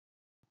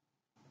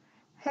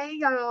Hey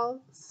y'all,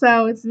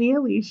 so it's me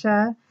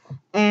Alicia,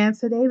 and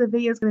today the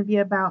video is going to be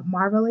about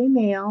Marmalade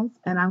nails,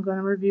 and I'm going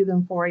to review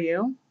them for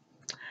you.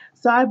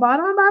 So I bought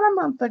them about a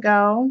month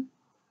ago,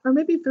 or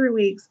maybe 3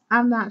 weeks,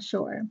 I'm not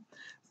sure.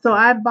 So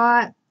I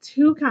bought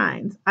two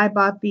kinds. I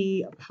bought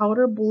the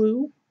powder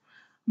blue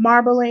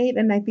Marmalade,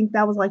 and I think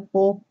that was like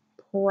full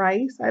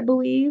price, I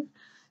believe.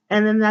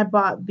 And then I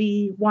bought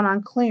the one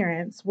on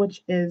clearance,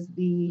 which is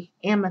the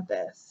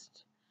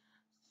amethyst.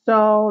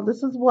 So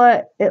this is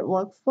what it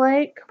looks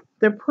like.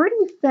 They're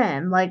pretty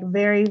thin, like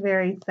very,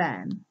 very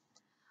thin.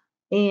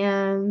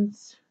 And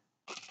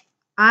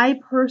I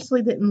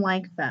personally didn't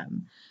like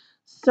them.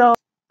 So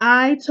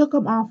I took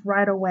them off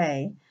right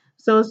away.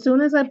 So as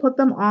soon as I put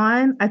them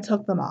on, I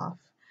took them off.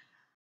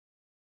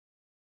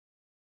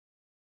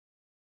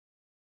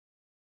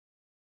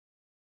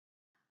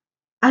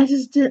 I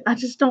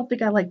just don't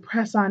think I like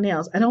press on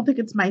nails. I don't think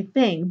it's my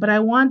thing, but I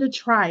wanted to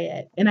try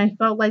it. And I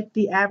felt like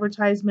the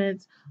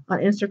advertisements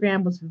on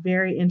Instagram was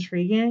very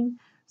intriguing.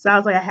 So I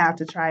was like, I have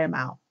to try them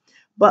out.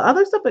 But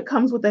other stuff it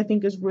comes with I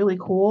think is really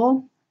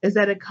cool is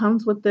that it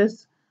comes with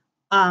this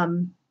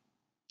um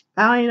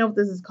I don't even know what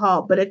this is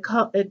called, but it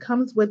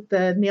comes with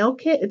the nail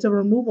kit. It's a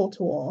removal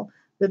tool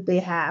that they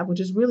have, which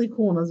is really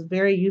cool and was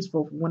very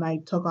useful when I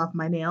took off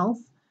my nails,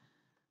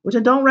 which I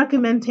don't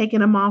recommend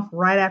taking them off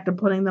right after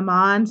putting them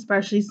on,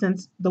 especially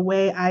since the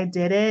way I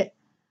did it,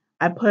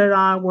 I put it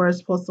on where it's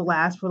supposed to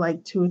last for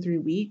like 2 or 3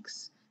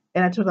 weeks,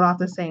 and I took it off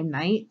the same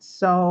night,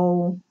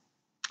 so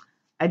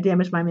I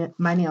damaged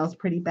my nails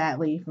pretty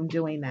badly from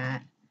doing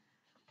that.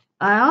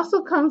 It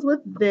also comes with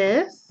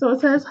this, so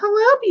it says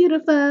 "Hello,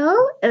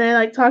 beautiful," and it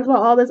like talks about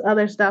all this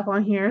other stuff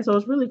on here, so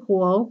it's really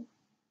cool.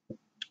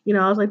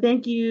 I was like,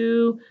 "Thank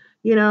you,"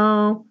 you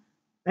know,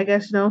 I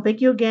guess thank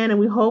you again, and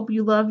we hope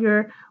you love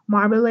your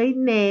marmalade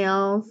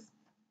nails.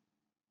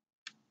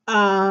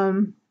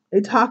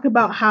 They talk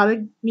about how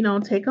to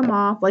take them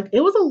off. Like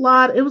it was a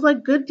lot. It was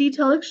like good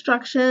detailed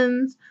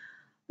instructions.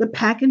 The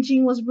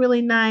packaging was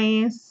really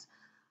nice.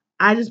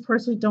 I just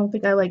personally don't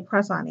think I like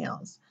press on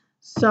nails.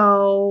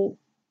 So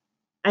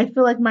I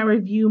feel like my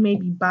review may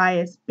be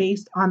biased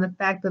based on the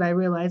fact that I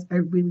realized I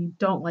really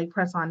don't like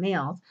press on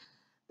nails.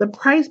 The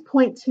price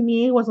point to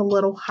me was a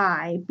little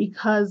high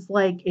because,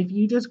 like, if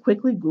you just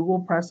quickly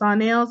Google press on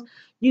nails,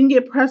 you can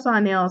get press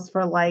on nails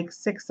for like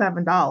 $6,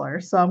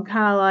 $7. So I'm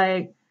kind of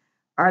like,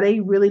 are they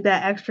really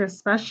that extra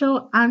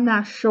special? I'm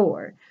not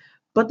sure.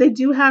 But they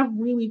do have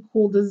really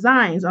cool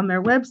designs on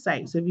their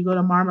website. So if you go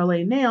to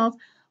Marmalade Nails,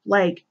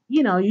 like,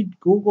 you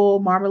Google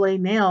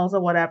Marmalade Nails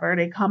or whatever,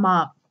 they come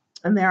up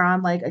and they're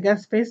on like, I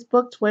guess,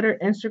 Facebook, Twitter,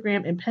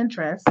 Instagram, and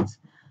Pinterest.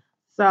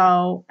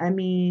 So, I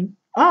mean,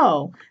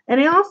 oh,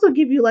 and they also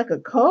give you like a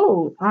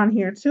code on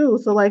here too.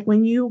 So, like,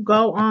 when you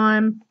go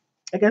on,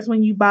 I guess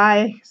when you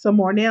buy some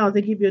more nails,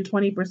 they give you a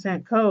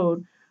 20%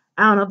 code.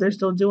 I don't know if they're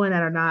still doing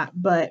that or not,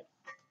 but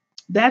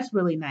that's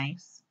really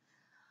nice.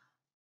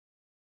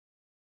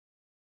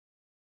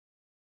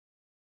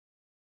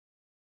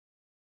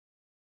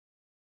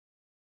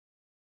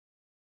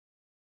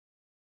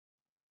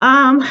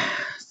 Um,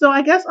 so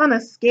I guess on a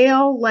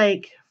scale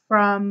like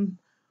from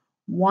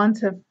 1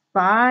 to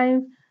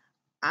 5,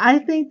 I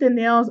think the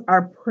nails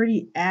are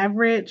pretty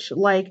average.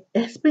 Like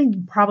it's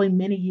been probably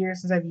many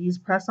years since I've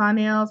used press on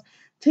nails.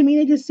 To me,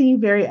 they just seem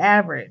very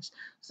average.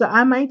 So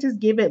I might just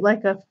give it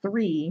like a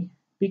 3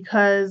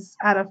 because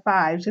out of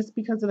 5, just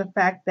because of the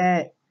fact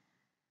that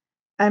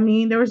I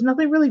mean there was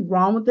nothing really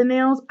wrong with the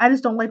nails. I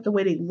just don't like the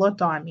way they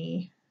looked on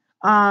me.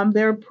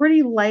 They're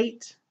pretty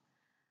light.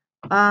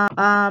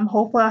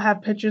 Hopefully I'll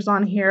have pictures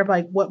on here of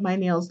like what my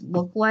nails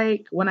look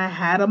like when I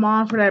had them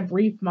on for that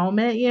brief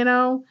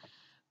moment.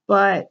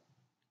 But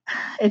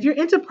if you're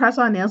into press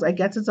on nails, I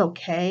guess it's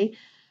okay.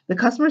 The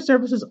customer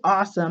service is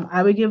awesome.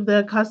 I would give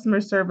the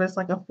customer service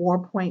like a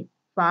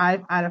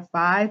 4.5 out of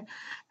 5.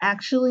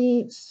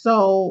 Actually,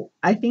 so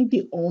I think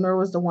the owner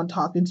was the one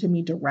talking to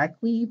me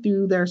directly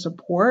through their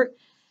support,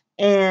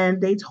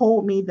 and they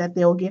told me that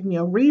they'll give me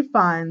a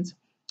refund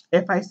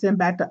if I send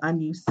back the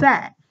unused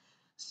set.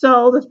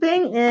 So the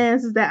thing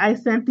is that I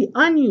sent the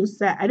unused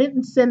set. I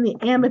didn't send the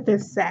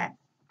amethyst set.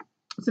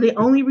 So they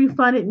only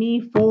refunded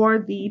me for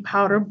the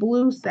powder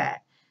blue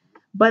set.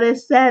 But it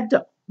said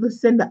to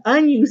send the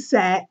unused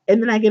set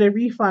and then I get a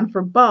refund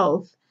for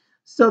both.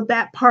 So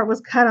that part was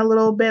kind of a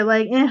little bit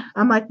like,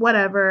 I'm like,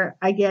 whatever.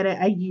 I get it.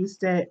 I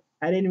used it.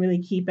 I didn't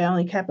really keep it. I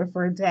only kept it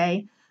for a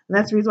day. And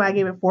that's the reason why I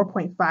gave it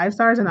 4.5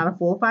 stars and not a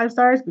full 5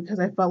 stars because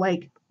I felt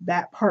like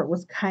that part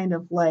was kind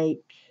of like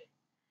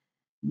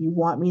you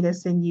want me to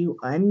send you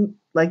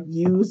like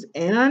used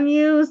and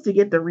unused to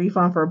get the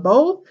refund for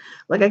both?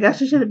 Like I guess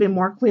you should have been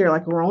more clear.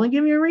 Like we're only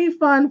giving you a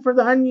refund for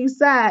the unused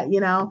set.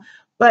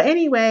 But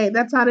anyway,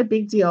 that's not a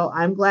big deal.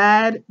 I'm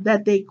glad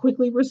that they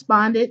quickly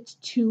responded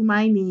to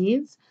my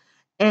needs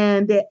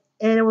and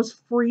it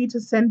was free to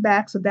send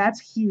back, so that's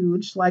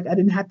huge. Like I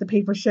didn't have to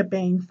pay for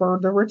shipping for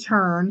the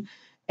return.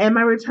 And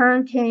my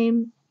return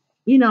came,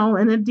 in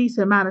a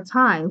decent amount of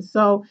time.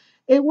 So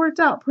it worked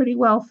out pretty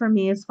well for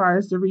me as far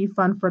as the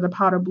refund for the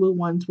powder blue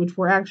ones, which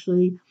were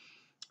actually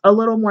a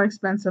little more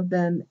expensive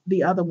than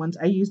the other ones.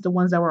 I used the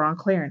ones that were on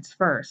clearance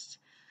first.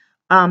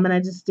 And I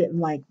just didn't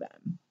like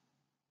them.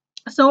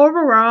 So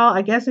overall,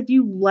 I guess if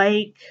you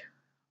like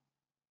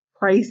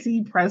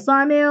pricey press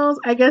on nails,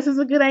 I guess is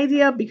a good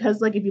idea because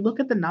like if you look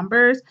at the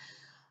numbers,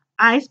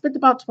 I spent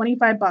about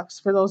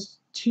 $25 for those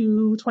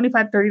two,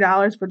 25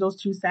 $30 for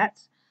those two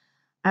sets.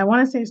 I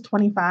want to say it's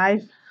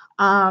 25.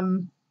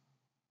 Um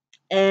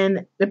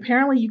and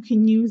apparently you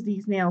can use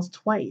these nails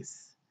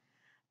twice.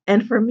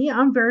 And for me,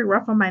 I'm very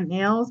rough on my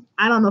nails.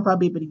 I don't know if I'll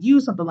be able to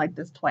use something like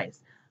this twice,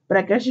 but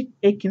I guess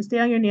it can stay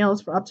on your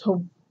nails for up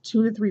to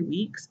 2 to 3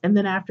 weeks, and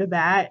then after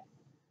that,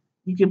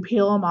 you can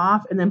peel them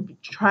off and then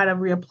try to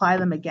reapply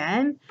them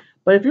again.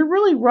 But if you're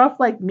really rough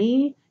like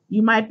me,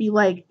 you might be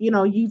like,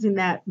 using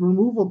that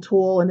removal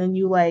tool, and then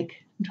I'm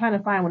trying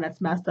to find one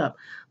that's messed up.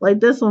 Like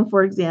this one,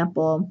 for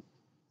example,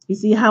 you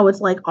see how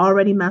it's like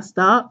already messed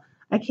up?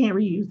 I can't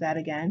reuse that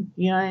again.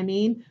 You know what I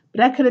mean? But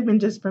that could have been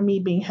just for me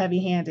being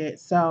heavy handed.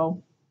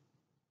 So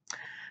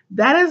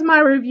that is my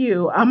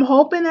review. I'm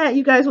hoping that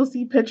you guys will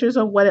see pictures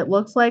of what it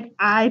looks like.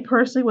 I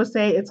personally would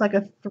say it's like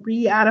a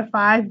 3 out of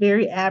 5,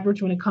 very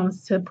average when it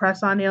comes to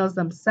press on nails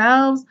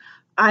themselves.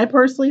 I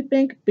personally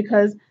think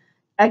because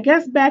I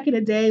guess back in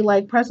the day,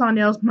 like press on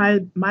nails might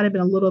have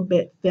been a little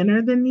bit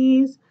thinner than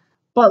these,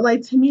 but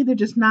like to me, they're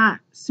just not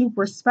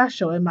super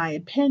special in my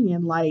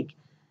opinion. Like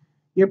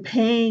you're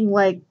paying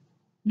like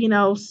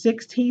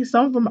 16,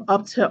 some of them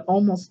up to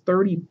almost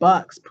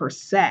 $30 per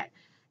set,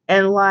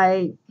 and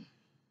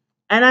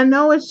and I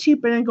know it's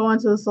cheaper than going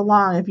to the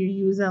salon if you're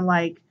using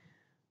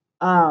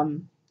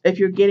if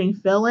you're getting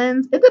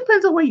fill-ins. It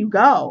depends on where you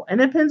go and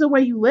it depends on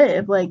where you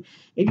live. Like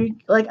if you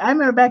like I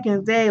remember back in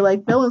the day,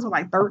 like fill-ins were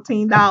like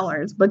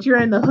 $13, but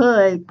you're in the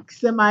hood,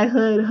 semi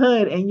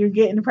hood, and you're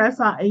getting press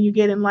on and you're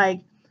getting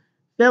like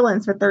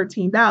fill-ins for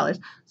 $13.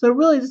 So it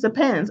really just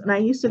depends. And I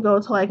used to go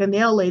to like a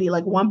nail lady,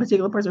 like one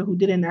particular person who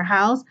did it in their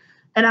house,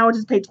 and I would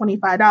just pay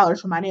 $25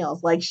 for my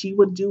nails. Like she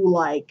would do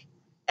like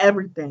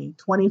everything,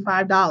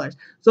 $25.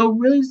 So it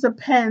really just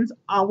depends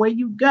on where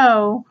you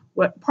go,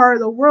 what part of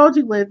the world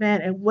you live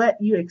in, and what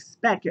you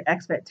expect, your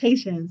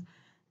expectations.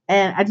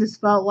 And I just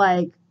felt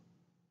like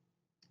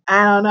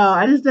I don't know.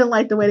 I just didn't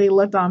like the way they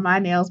looked on my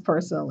nails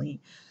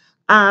personally.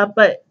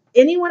 But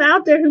anyone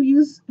out there who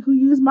use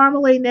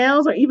Marmalade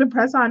nails or even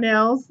press on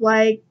nails,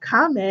 like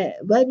comment,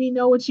 let me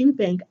know what you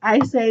think.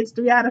 I say it's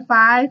 3 out of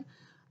 5.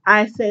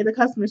 I say the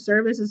customer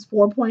service is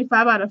 4.5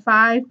 out of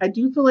 5. I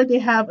do feel like they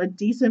have a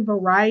decent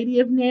variety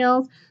of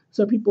nails.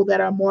 So people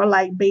that are more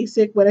like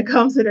basic when it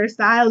comes to their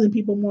styles and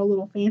people more a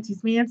little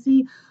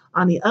fancy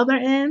on the other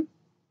end.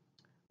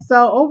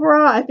 So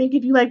overall, I think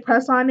if you like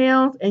press on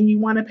nails and you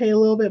want to pay a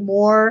little bit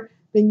more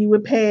than you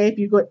would pay if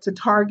you go to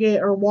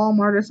Target or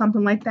Walmart or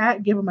something like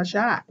that, give them a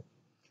shot.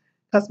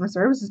 Customer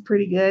service is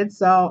pretty good,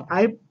 so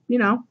I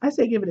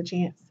say give it a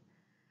chance.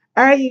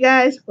 All right, you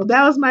guys. Well,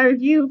 that was my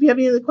review. If you have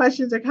any other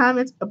questions or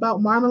comments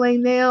about Marmalade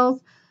nails,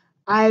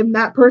 I'm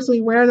not personally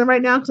wearing them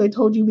right now because I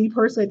told you me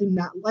personally I do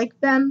not like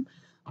them.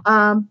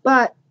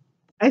 But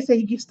I say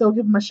you can still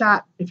give them a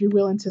shot if you're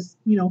willing to,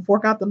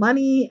 fork out the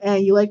money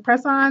and you like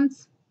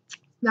press-ons.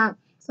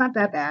 It's not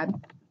that bad.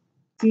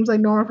 Seems like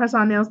normal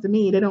press-on nails to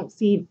me. They don't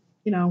seem,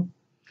 you know.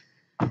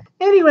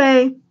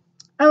 Anyway,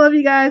 I love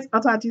you guys.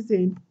 I'll talk to you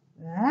soon.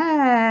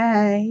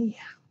 Bye.